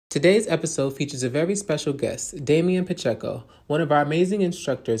Today's episode features a very special guest, Damian Pacheco, one of our amazing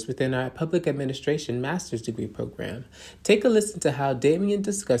instructors within our Public Administration Master's Degree program. Take a listen to how Damian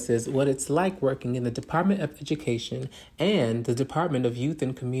discusses what it's like working in the Department of Education and the Department of Youth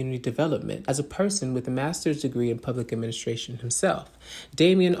and Community Development as a person with a master's degree in public administration himself.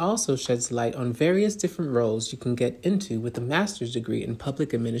 Damian also sheds light on various different roles you can get into with a master's degree in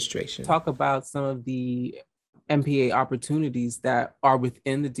public administration. Talk about some of the MPA opportunities that are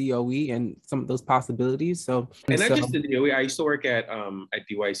within the DOE and some of those possibilities. And not just the DOE. I used to work at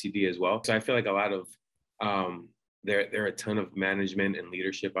DYCD as well. So I feel like a lot of there are a ton of management and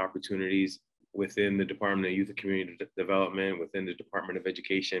leadership opportunities within the Department of Youth and Community Development, within the Department of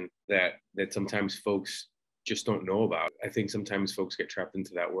Education that sometimes folks just don't know about. I think sometimes folks get trapped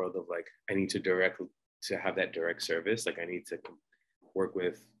into that world of like, I need to have that direct service. Like I need to work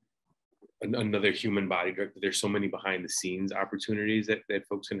with another human body director. There's so many behind the scenes opportunities that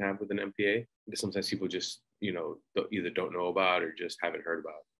folks can have with an MPA that sometimes people just, either don't know about or just haven't heard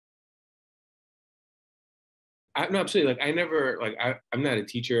about. No, absolutely. Like I never, like I'm not a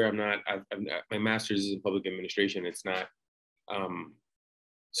teacher. I'm not, my master's is in public administration. It's not,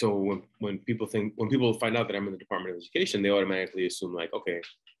 so when people find out that I'm in the Department of Education, they automatically assume like, okay,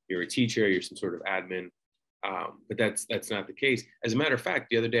 you're a teacher, you're some sort of admin. But that's not the case. As a matter of fact,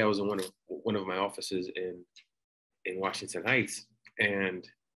 the other day I was in one of my offices in Washington Heights, and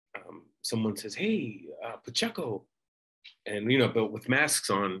someone says, "Hey, Pacheco," and but with masks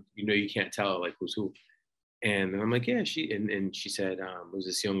on, you can't tell like who's who. And I'm like, "Yeah, she." And she said, it was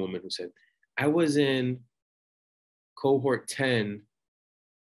this young woman who said, "I was in cohort 10,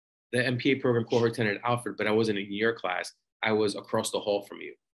 the MPA program cohort 10 at Alfred, but I wasn't in your class. I was across the hall from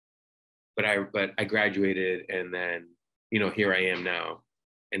you. But I graduated, and then here I am now."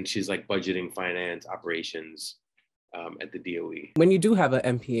 And she's like budgeting, finance, operations at the DOE. When you do have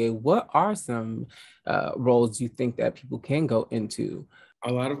an MPA, what are some roles you think that people can go into?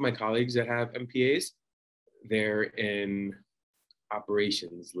 A lot of my colleagues that have MPAs, they're in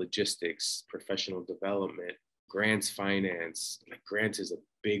operations, logistics, professional development, grants, finance. Like grants is a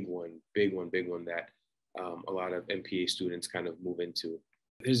big one that a lot of MPA students kind of move into.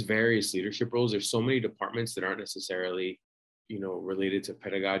 There's various leadership roles. There's so many departments that aren't necessarily, related to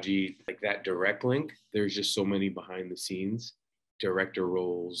pedagogy, like that direct link. There's just so many behind the scenes, director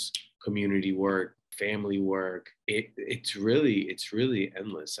roles, community work, family work. It's really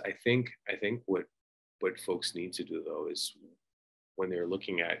endless. I think what folks need to do though is when they're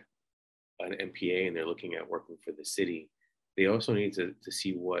looking at an MPA and they're looking at working for the city, they also need to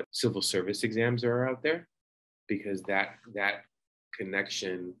see what civil service exams are out there, because that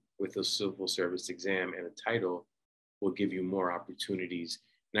connection with a civil service exam and a title will give you more opportunities,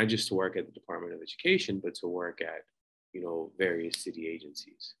 not just to work at the Department of Education, but to work at, various city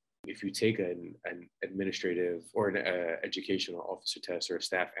agencies. If you take an administrative or an educational officer test or a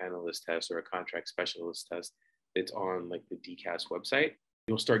staff analyst test or a contract specialist test that's on like the DCAS website,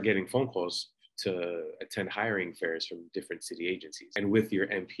 you'll start getting phone calls to attend hiring fairs from different city agencies. And with your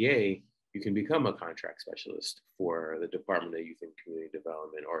MPA, you can become a contract specialist for the Department of Youth and Community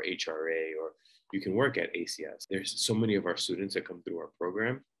Development or HRA, or you can work at ACS. There's so many of our students that come through our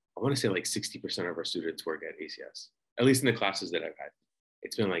program. I want to say like 60% of our students work at ACS, at least in the classes that I've had.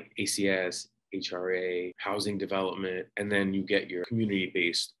 It's been like ACS, HRA, housing development, and then you get your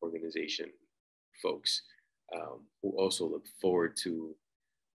community-based organization folks who also look forward to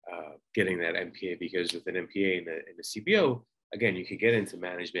getting that MPA, because with an MPA and a CBO, again, you could get into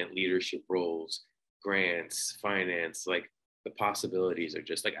management, leadership roles, grants, finance. Like the possibilities are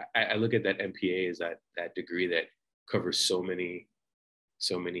just like, I look at that MPA as that degree that covers so many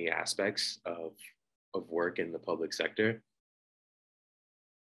aspects of work in the public sector.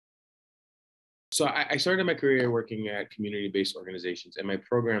 So I started my career working at community-based organizations, and my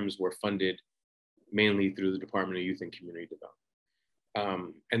programs were funded mainly through the Department of Youth and Community Development.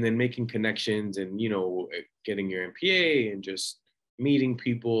 And then making connections and, getting your MPA and just meeting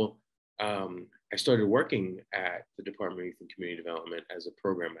people. I started working at the Department of Youth and Community Development as a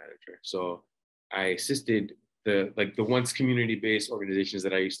program manager. So I assisted the once community-based organizations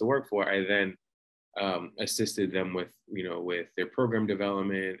that I used to work for. I then assisted them with, with their program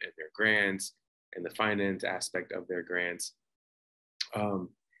development and their grants and the finance aspect of their grants. And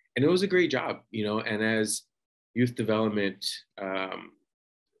it was a great job, and as youth development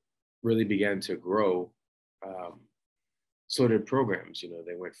really began to grow, so did programs.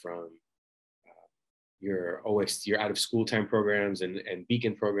 They went from your out of school time programs and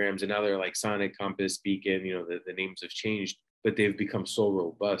Beacon programs, and now they're like Sonic, Compass, Beacon. The names have changed, but they've become so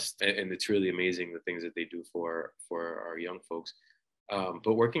robust, and it's really amazing the things that they do for our young folks.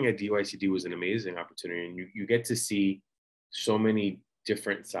 But working at DYCD was an amazing opportunity, and you get to see so many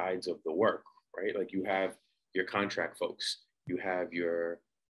different sides of the work, right? Like you have your contract folks, you have your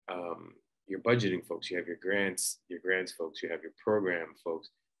budgeting folks, you have your grants folks, you have your program folks,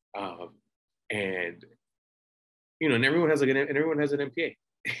 um, and and everyone has an MPA,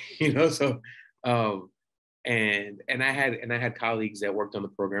 So, um, and I had colleagues that worked on the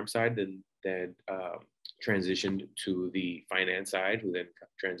program side, then that transitioned to the finance side, who then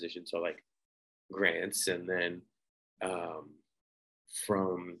transitioned to like grants, and then um,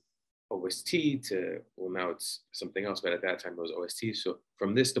 from OST to, well, now it's something else, but at that time it was OST. So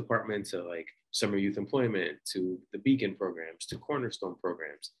from this department to like summer youth employment, to the Beacon programs, to Cornerstone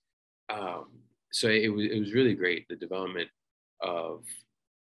programs. Um, so it was really great. The development of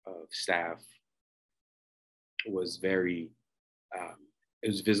staff was very um, it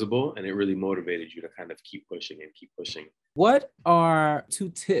was visible, and it really motivated you to kind of keep pushing and keep pushing. What are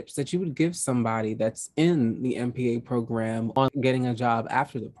 2 tips that you would give somebody that's in the MPA program on getting a job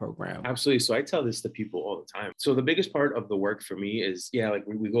after the program? Absolutely. So I tell this to people all the time. So the biggest part of the work for me is, yeah, like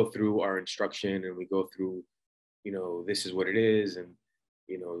we go through our instruction, and we go through, this is what it is, and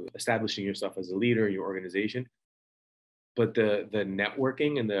establishing yourself as a leader in your organization. But the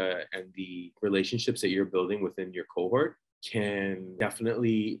networking and the relationships that you're building within your cohort can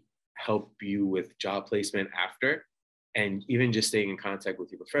definitely help you with job placement after, and even just staying in contact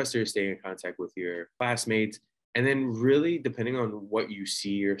with your professors, staying in contact with your classmates, and then really depending on what you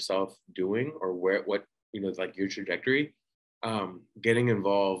see yourself doing, or what like your trajectory, getting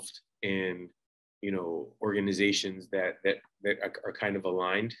involved in organizations that are kind of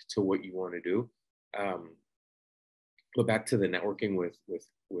aligned to what you want to do. Go back to the networking with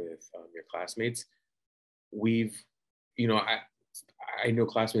your classmates. We've you know I know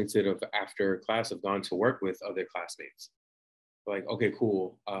classmates that have, after class, have gone to work with other classmates. Like, okay,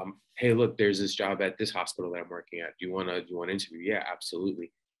 cool. Hey, look, there's this job at this hospital that I'm working at. Do you want to interview? Yeah,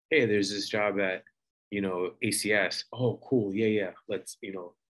 absolutely. Hey, there's this job at ACS. Oh, cool. Yeah, yeah. Let's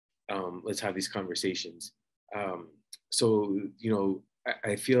have these conversations. So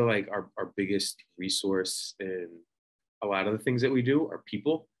I feel like our biggest resource in a lot of the things that we do are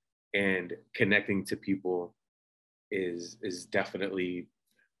people, and connecting to people is definitely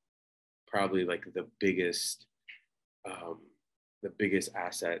probably like um, the biggest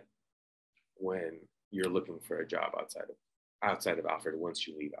asset when you're looking for a job outside of Alfred. Once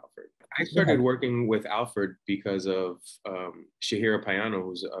you leave Alfred, I started working with Alfred because of Shahira Payano,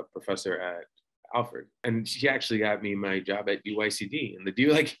 who's a professor at Alfred, and she actually got me my job at UYCD. And the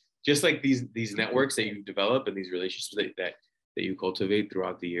deal, like, just like these networks that you develop, and these relationships that you cultivate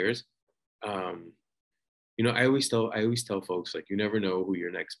throughout the years. I always tell folks, like, you never know who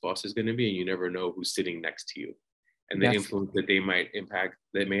your next boss is going to be, and you never know who's sitting next to you, and the influence that they might impact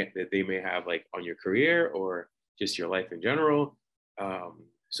that they may have, like, on your career or just your life in general.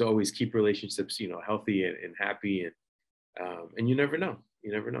 So always keep relationships, healthy and happy, and you never know.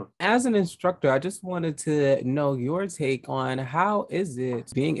 You never know. As an instructor, I just wanted to know your take on how is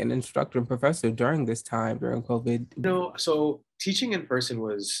it being an instructor and professor during this time, during COVID? So teaching in person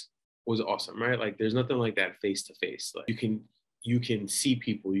was awesome, right? Like, there's nothing like that face to face. Like, you can see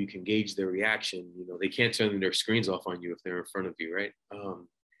people, you can gauge their reaction. They can't turn their screens off on you if they're in front of you, right?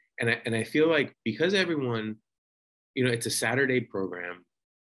 And I feel like, because everyone, it's a Saturday program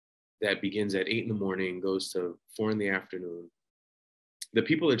that begins at 8 in the morning, goes to 4 in the afternoon. The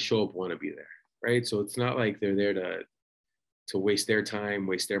people that show up want to be there, right? So it's not like they're there to waste their time,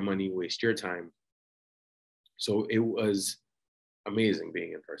 waste their money, waste your time. So it was amazing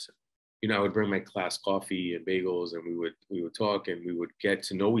being in person. I would bring my class coffee and bagels, and we would talk, and we would get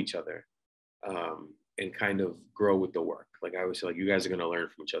to know each other, and kind of grow with the work. Like, I always say, like, you guys are going to learn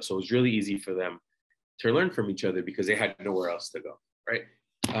from each other. So it was really easy for them to learn from each other because they had nowhere else to go, right?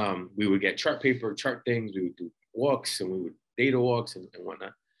 We would get chart paper, chart things. We would do walks, and we would data walks and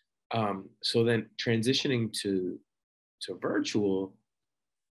whatnot. So then transitioning to virtual,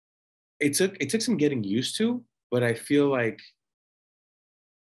 it took some getting used to, but I feel like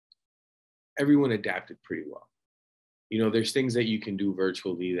everyone adapted pretty well. There's things that you can do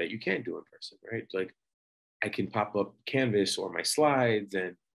virtually that you can't do in person, right? Like, I can pop up Canvas or my slides,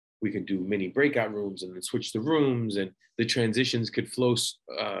 and we can do mini breakout rooms, and then switch the rooms, and the transitions could flow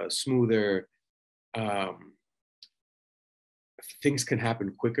smoother. Things can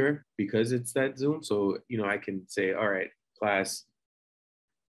happen quicker because it's that Zoom. So, I can say, all right, class,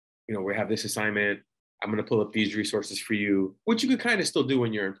 we have this assignment. I'm going to pull up these resources for you, which you could kind of still do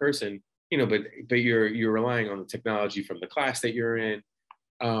when you're in person, but you're relying on the technology from the class that you're in.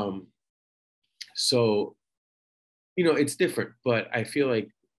 So, it's different, but I feel like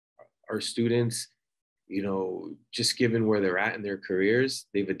our students, just given where they're at in their careers,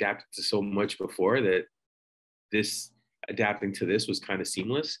 they've adapted to so much before that this adapting to this was kind of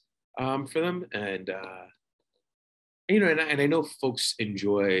seamless for them. And I know folks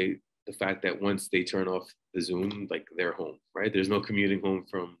enjoy the fact that once they turn off the Zoom, like they're home, right? There's no commuting home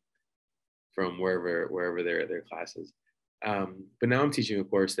from wherever their classes. But now I'm teaching a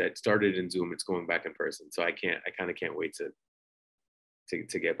course that started in Zoom. It's going back in person, so I kind of can't wait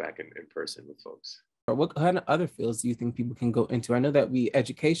to get back in person with folks. Or what kind of other fields do you think people can go into? I know that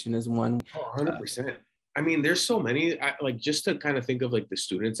education is one. Oh, 100%. I mean, there's so many. Like just to kind of think of like the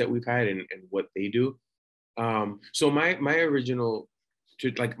students that we've had and what they do. So my original,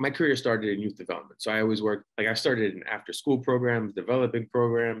 like my career started in youth development. So I always worked, like I started in after school programs, developing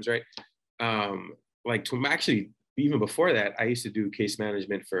programs, right? Like to actually even before that, I used to do case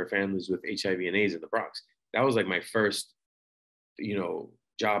management for families with HIV and AIDS in the Bronx. That was like my first,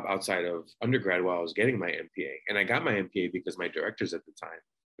 job outside of undergrad while I was getting my MPA. And I got my MPA because my directors at the time,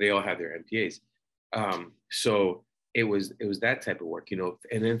 they all had their MPAs. So it was that type of work, and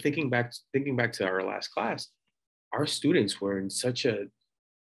then thinking back to our last class, our students were in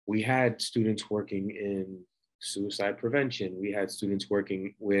we had students working in suicide prevention. We had students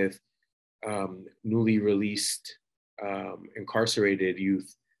working with newly released incarcerated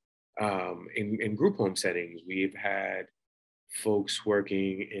youth in group home settings. We've had folks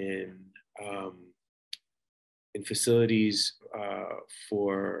working in facilities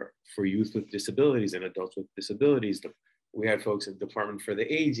for youth with disabilities and adults with disabilities. We had folks in the Department for the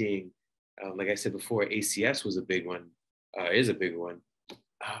Aging. Like I said before, ACS was a big one, is a big one.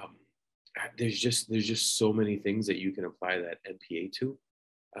 There's just so many things that you can apply that MPA to.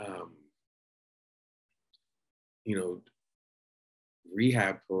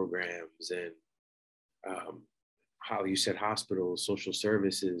 Rehab programs and how you said hospitals, social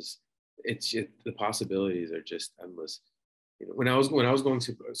services. The possibilities are just endless. When I was going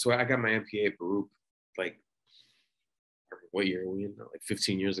to, so I got my MPA at Baruch, like what year are we in? Like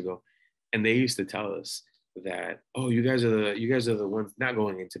 15 years ago, and they used to tell us that, oh, you guys are the ones not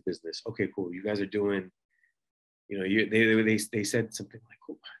going into business. Okay, cool. You guys are doing, they said something like,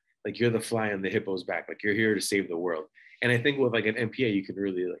 oh, like you're the fly on the hippo's back, like you're here to save the world. And I think with like an MPA, you can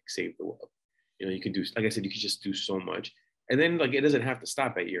really like save the world. You can do, like I said, you can just do so much. And then like it doesn't have to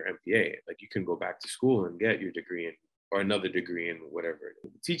stop at your MPA. Like you can go back to school and get your degree or another degree in whatever.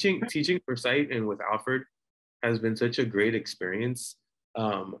 Teaching for sight and with Alfred has been such a great experience.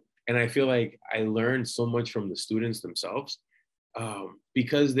 And I feel like I learned so much from the students themselves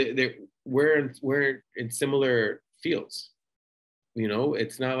because we're in similar fields.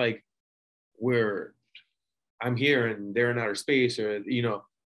 It's not like I'm here and they're in outer space, or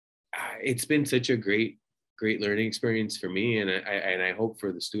it's been such a great learning experience for me, and I hope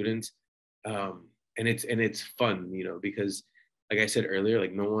for the students. And it's fun, because like I said earlier,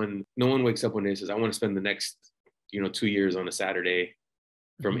 like no one wakes up one day and says, I want to spend the next 2 years on a Saturday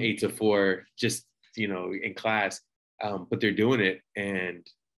from 8 to 4 just in class, but they're doing it, and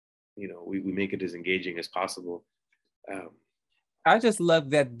we make it as engaging as possible. I just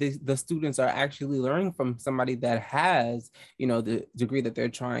love that the students are actually learning from somebody that has, the degree that they're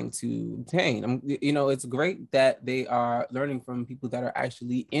trying to obtain. It's great that they are learning from people that are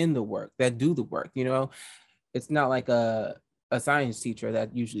actually in the work, that do the work. It's not like a science teacher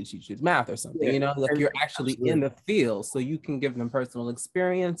that usually teaches math or something, like you're actually in the field, so you can give them personal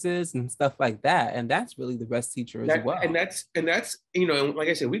experiences and stuff like that. And that's really the best teacher as well. And that's, like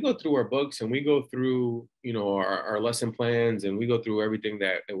I said, we go through our books and we go through, our lesson plans, and we go through everything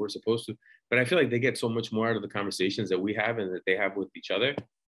that we're supposed to. But I feel like they get so much more out of the conversations that we have and that they have with each other.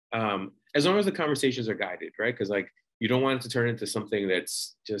 As long as the conversations are guided, right? Because like you don't want it to turn into something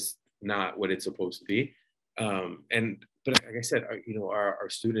that's just not what it's supposed to be. But like I said, our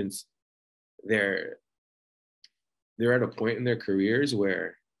students, they're at a point in their careers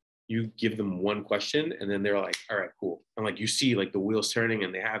where you give them one question and then they're like, all right, cool. And like you see like the wheels turning,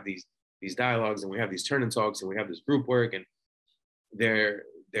 and they have these dialogues, and we have these turn and talks, and we have this group work, and they're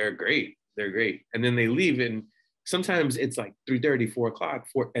great. They're great. And then they leave, and sometimes it's like 3:30, 4 o'clock,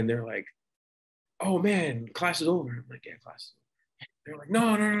 and they're like, oh man, class is over. I'm like, yeah, class is over. They're like, no.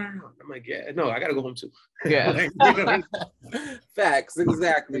 I'm like, yeah, no, I gotta go home too. Yeah. Facts,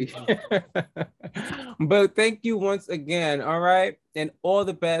 exactly. But thank you once again. All right. And all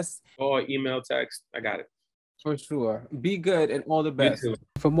the best. Or email, text. I got it. For sure. Be good and all the best.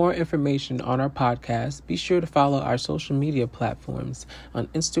 For more information on our podcast, be sure to follow our social media platforms on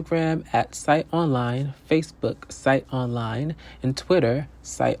Instagram at Sight Online, Facebook Sight Online, and Twitter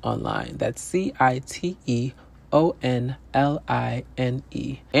Sight Online. That's CITE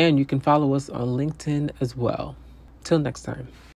And you can follow us on LinkedIn as well. Till next time.